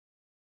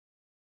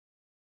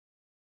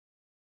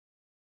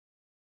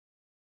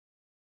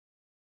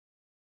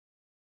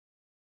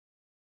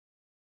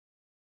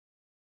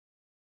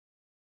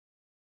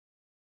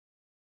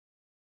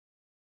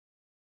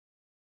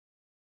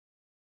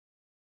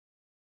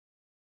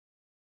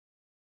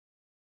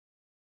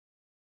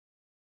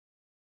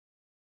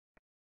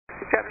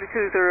JetBlue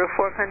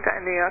 204,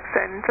 contacting New York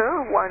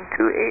Center,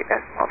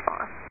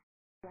 128.5.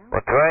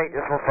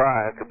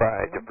 128.5,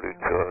 goodbye, JetBlue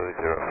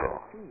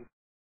 204.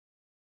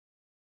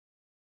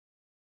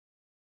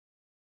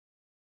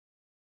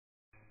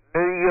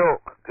 New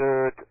York,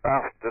 good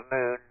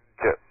afternoon,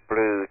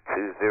 JetBlue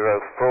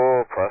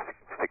 204, passing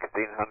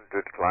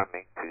 1600,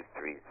 climbing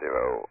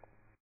 230.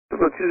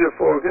 JetBlue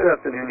 204, good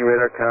afternoon, your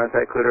radar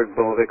contact, cleared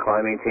Bovic,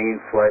 climb maintain,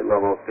 flight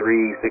level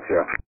 360.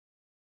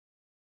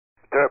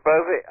 Direct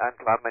Bovic and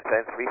climb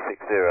maintain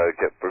 360,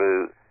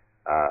 JetBlue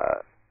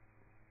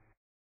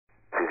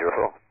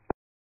 204.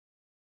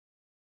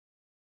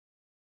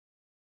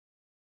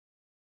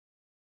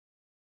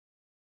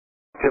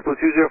 JetBlue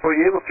 204,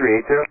 you able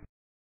 380?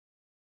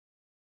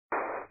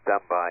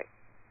 Stand by.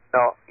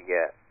 Not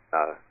yet,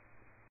 no.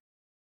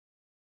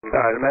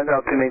 Alright, amend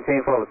out to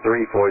maintain flight level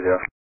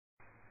 340.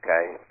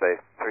 Okay, space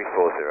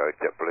 340,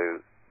 JetBlue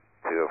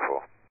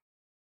 204.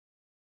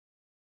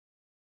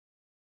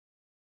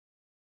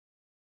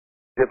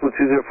 JetBlue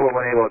 204,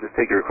 when able, I'll just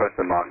take your request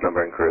and Mach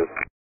number and cruise.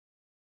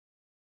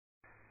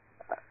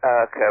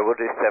 Okay, we'll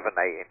do 78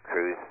 in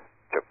cruise,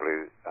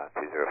 JetBlue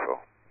 204.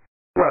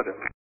 Roger.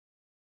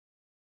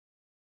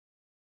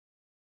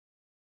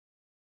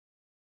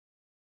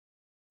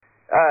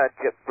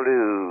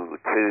 JetBlue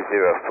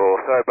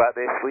 204, sorry about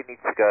this, we need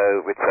to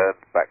go return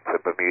back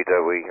to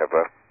Bermuda, we have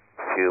a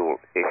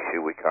fuel issue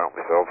we can't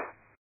resolve.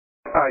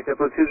 Alright,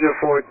 JetBlue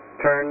 204,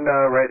 turn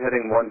right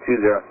heading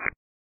 120.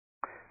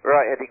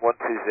 Right heading 120,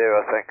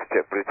 thanks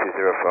JetBlue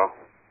 204.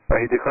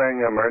 Are you declaring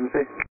an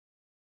emergency?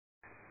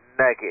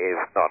 Negative,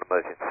 not an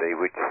emergency,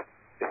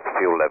 it's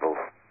fuel levels.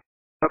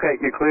 Okay,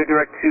 you're clear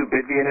direct to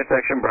Bidby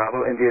intersection,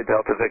 Bravo, India,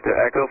 Delta, Victor,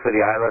 Echo for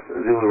the ILS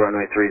Zulu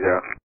runway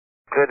 30.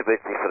 Clear to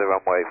Bidby for the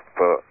runway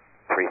for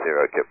 30,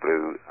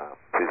 JetBlue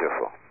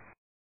 204.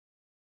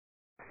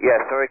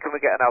 Yeah, sorry, can we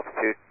get an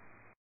altitude?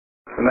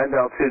 Amend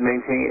altitude,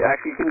 maintain,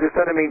 actually you can just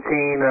set a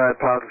maintain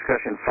pilot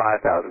discussion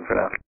 5,000 for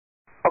now.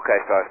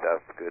 Okay,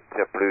 5,000, good,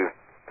 JetBlue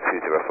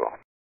 204.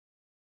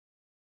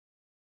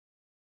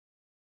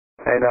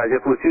 And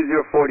JetBlue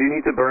 204, do you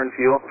need to burn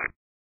fuel?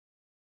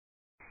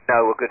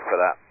 No, we're good for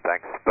that,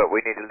 thanks, but we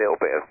need just a little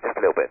bit of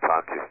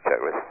time to check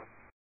with.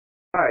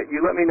 Alright,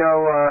 you let me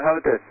know, how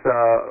about this,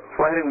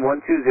 flight heading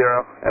 120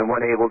 and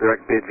one able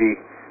direct Bidby,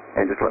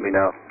 and just let me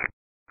know.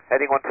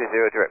 Heading 120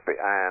 direct Bidby,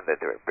 and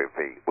then direct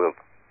Bidby, we'll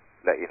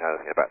let you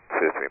know in about 2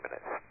 or 3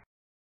 minutes.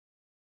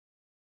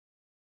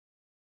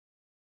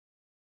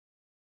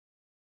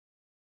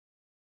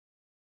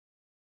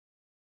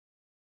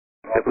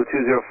 JetBlue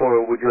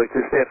 204, would you like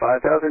to stay at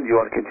 5,000, or do you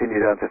want to continue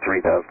down to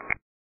 3,000?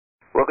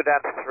 We'll go down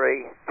to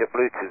 3,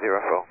 JetBlue 204.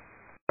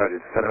 Alright,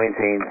 just set a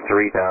maintain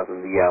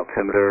 3,000, the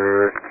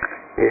altimeter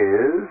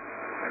is,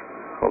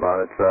 hold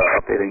on, it's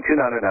updating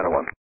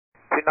 29901.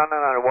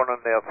 29901 on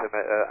the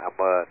altimeter, and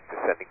we're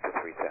descending to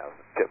 3,000,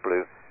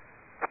 JetBlue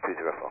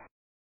 204.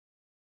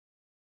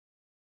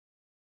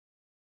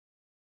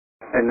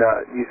 And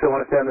you still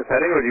want to stay on this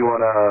heading, or do you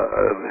want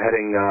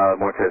heading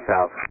more to the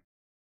south?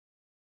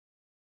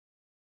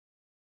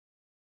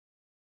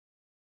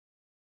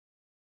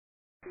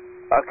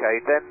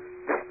 Okay, then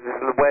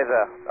there's the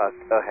weather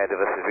ahead of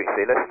us as we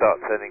see. Let's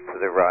start turning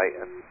to the right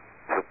and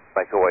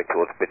make our way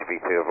towards Bidby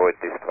to avoid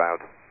this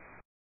cloud.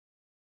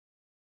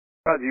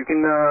 Roger, you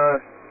can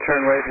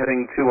turn right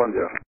heading 210.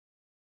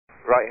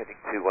 Right heading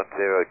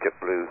 210,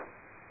 JetBlue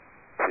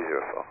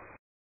 204.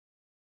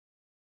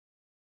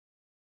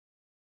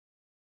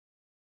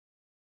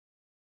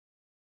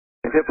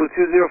 And JetBlue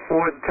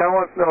 204, tell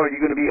us, are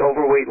you going to be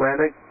overweight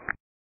landing?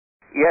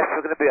 Yes,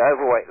 we're going to be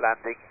overweight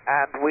landing,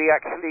 and we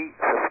actually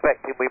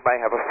suspecting we may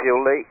have a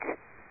fuel leak.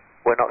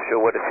 We're not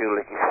sure where the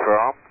fuel leak is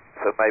from,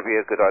 so maybe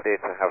a good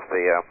idea to have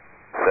the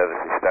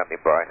services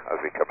standing by as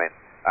we come in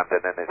and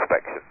then an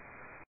inspection.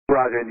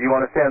 Roger, do you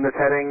want to stay on this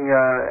heading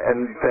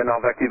and then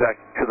I'll vector you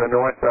back to the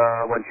north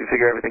once you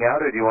figure everything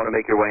out, or do you want to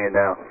make your way in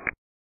now?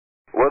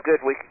 We're good,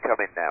 we can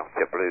come in now,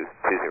 JetBlue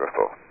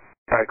 204.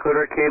 Alright, clear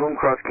direct cable,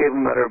 cross cable,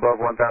 meter above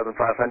 1,500,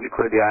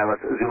 clear the ILS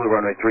Zulu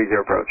runway 30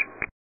 approach.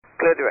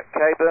 Clear direct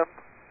cable,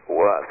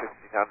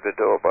 1,500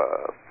 or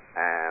above,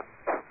 and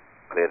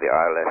clear the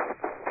ILS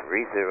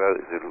 30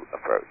 Zulu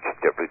approach,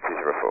 JetBlue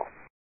 204.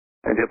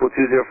 And JetBlue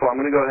 204, I'm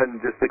going to go ahead and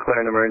just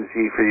declare an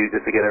emergency for you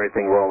just to get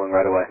everything rolling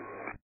right away.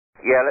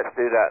 Yeah, let's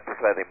do that,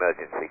 declare the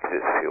emergency because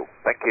it's fuel.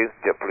 Thank you,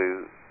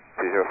 JetBlue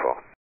 204.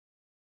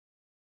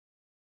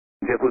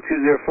 JetBlue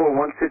 204,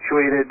 once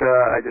situated,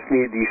 I just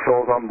need the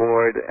souls on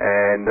board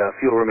and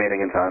fuel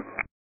remaining in time.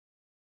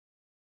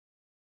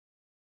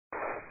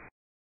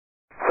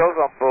 Souls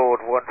on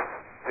board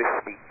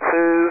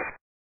 152.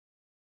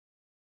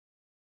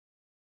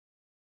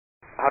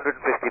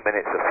 150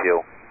 minutes of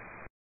fuel.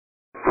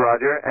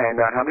 Roger, and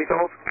how many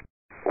souls?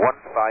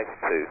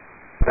 152.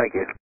 Thank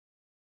you.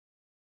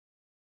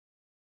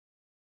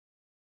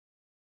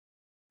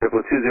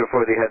 JetBlue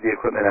 204, they have the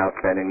equipment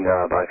outstanding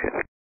by you.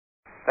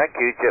 Thank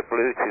you,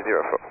 JetBlue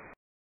 204.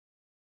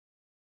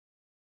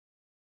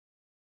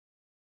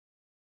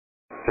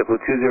 JetBlue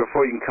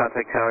 204, you can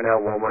contact tower now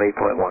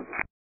 118.1.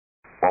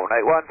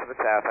 181 for the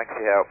tower, thanks for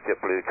your help,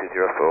 JetBlue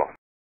 204.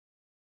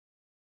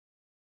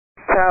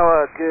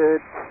 Tower, good.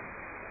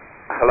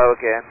 Hello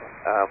again.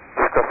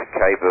 Just crossing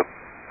cable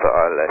for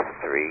ILS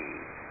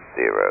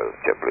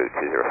 30, JetBlue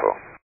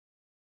 204.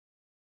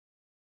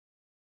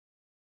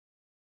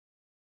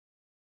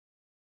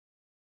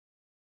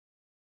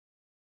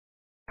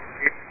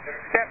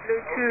 JetBlue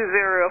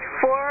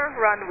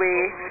 204, runway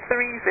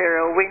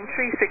 30, wind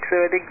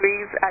 360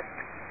 degrees at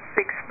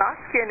 6 knots,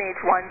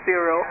 QNH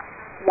 1012.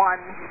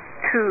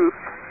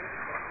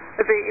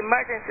 The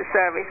emergency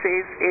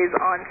services is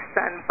on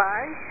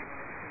standby.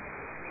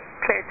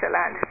 Clear to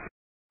land.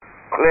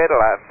 Clear to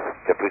land,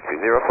 JetBlue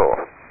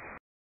 204.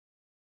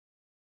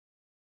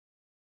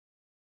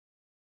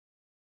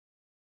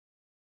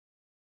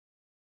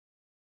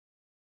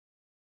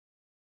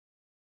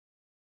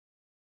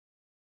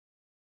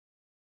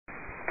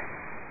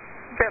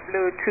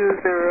 JetBlue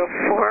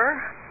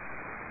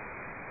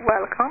 204,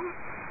 welcome.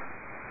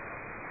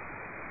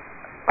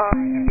 Are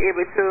you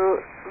able to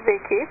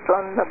vacate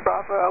on the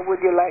Bravo, or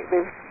would you like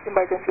the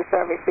emergency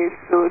services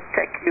to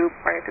check you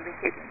prior to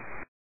vacating?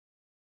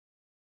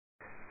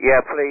 Yeah,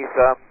 please,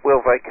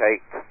 we'll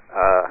vacate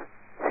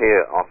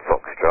here on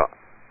Foxtrot,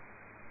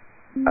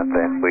 and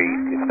then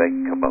if they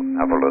can come up and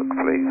have a look,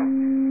 please.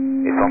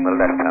 It's on the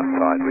left-hand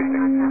side, we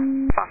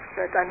think.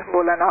 Foxtrot and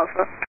hold an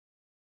Alpha.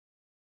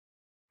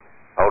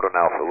 Hold on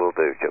Alpha will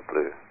do,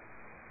 JetBlue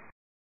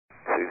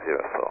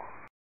 204.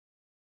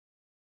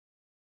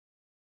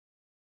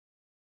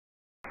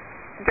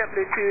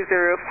 JetBlue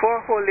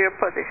 204, hold your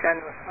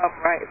position up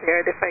right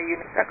there, the fire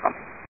units are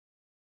coming.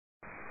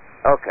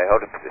 Okay,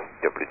 hold on position,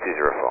 JetBlue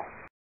 204.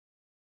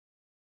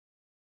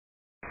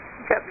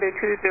 JetBlue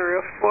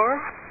 204,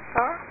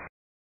 sir?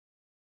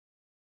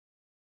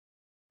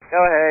 Go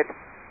ahead.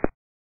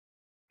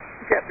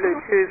 JetBlue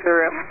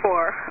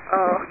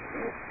 204,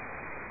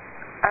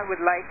 I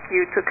would like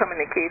you to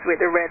communicate with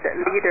the red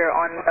leader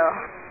on the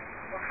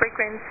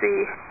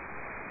frequency,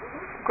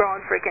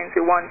 ground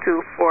frequency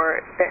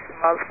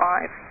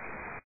 124.5.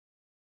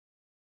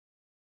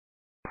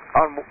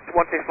 On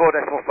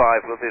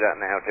 124.5, we'll do that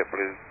now,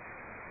 JetBlue.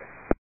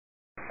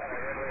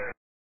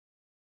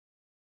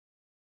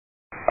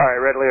 Alright,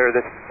 red leader,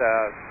 this is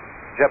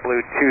JetBlue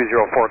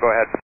 204, go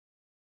ahead.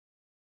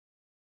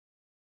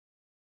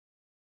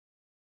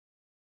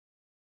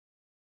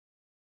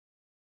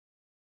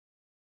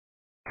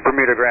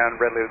 Bermuda ground,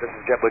 red leader, this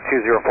is JetBlue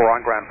 204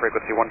 on ground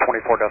frequency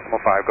 124.5,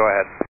 go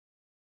ahead.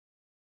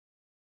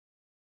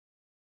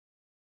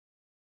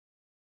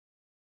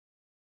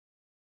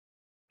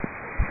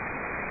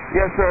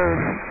 Yes, sir.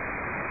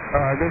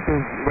 This is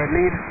Red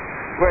Lead.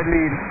 Red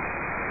Lead,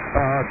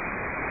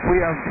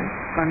 we have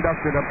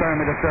conducted a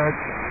perimeter search.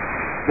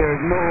 There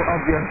is no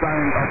obvious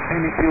sign of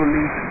any fuel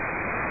leak.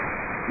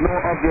 No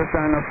obvious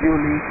sign of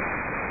fuel leak.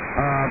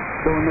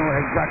 Don't know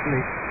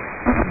exactly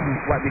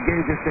what the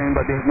gauge is saying,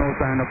 but there's no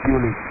sign of fuel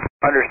leak.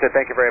 Understood,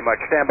 thank you very much.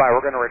 Stand by,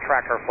 we're going to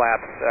retract our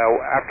flaps.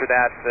 After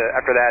that,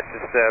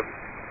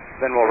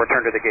 then we'll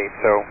return to the gate.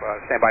 So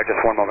stand by just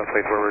one moment,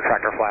 please. We'll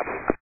retract our flaps.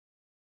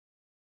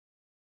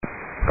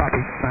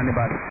 Copy, standing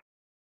by.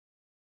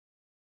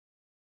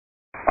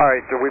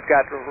 Alright, so we've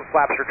got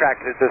flaps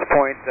retracted at this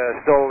point.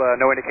 Still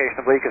no indication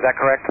of leak, is that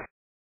correct?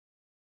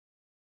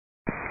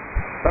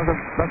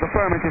 That's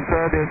affirmative,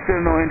 sir. There's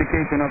still no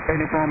indication of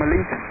any form of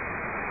leak.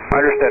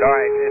 Understood.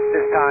 Alright, at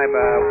this time,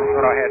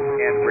 we'll go ahead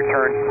and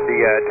return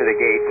to the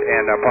gate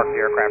and park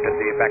the aircraft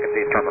back at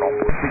the terminal.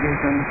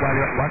 Investigation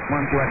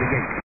once you're at the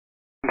gate.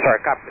 I'm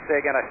sorry,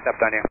 say again, I stepped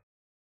on you.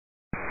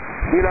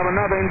 We'll have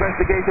another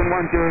investigation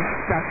once you're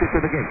taxied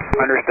to the gate.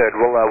 Understood.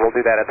 We'll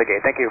do that at the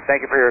gate. Thank you. Thank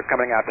you for your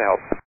coming out to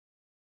help.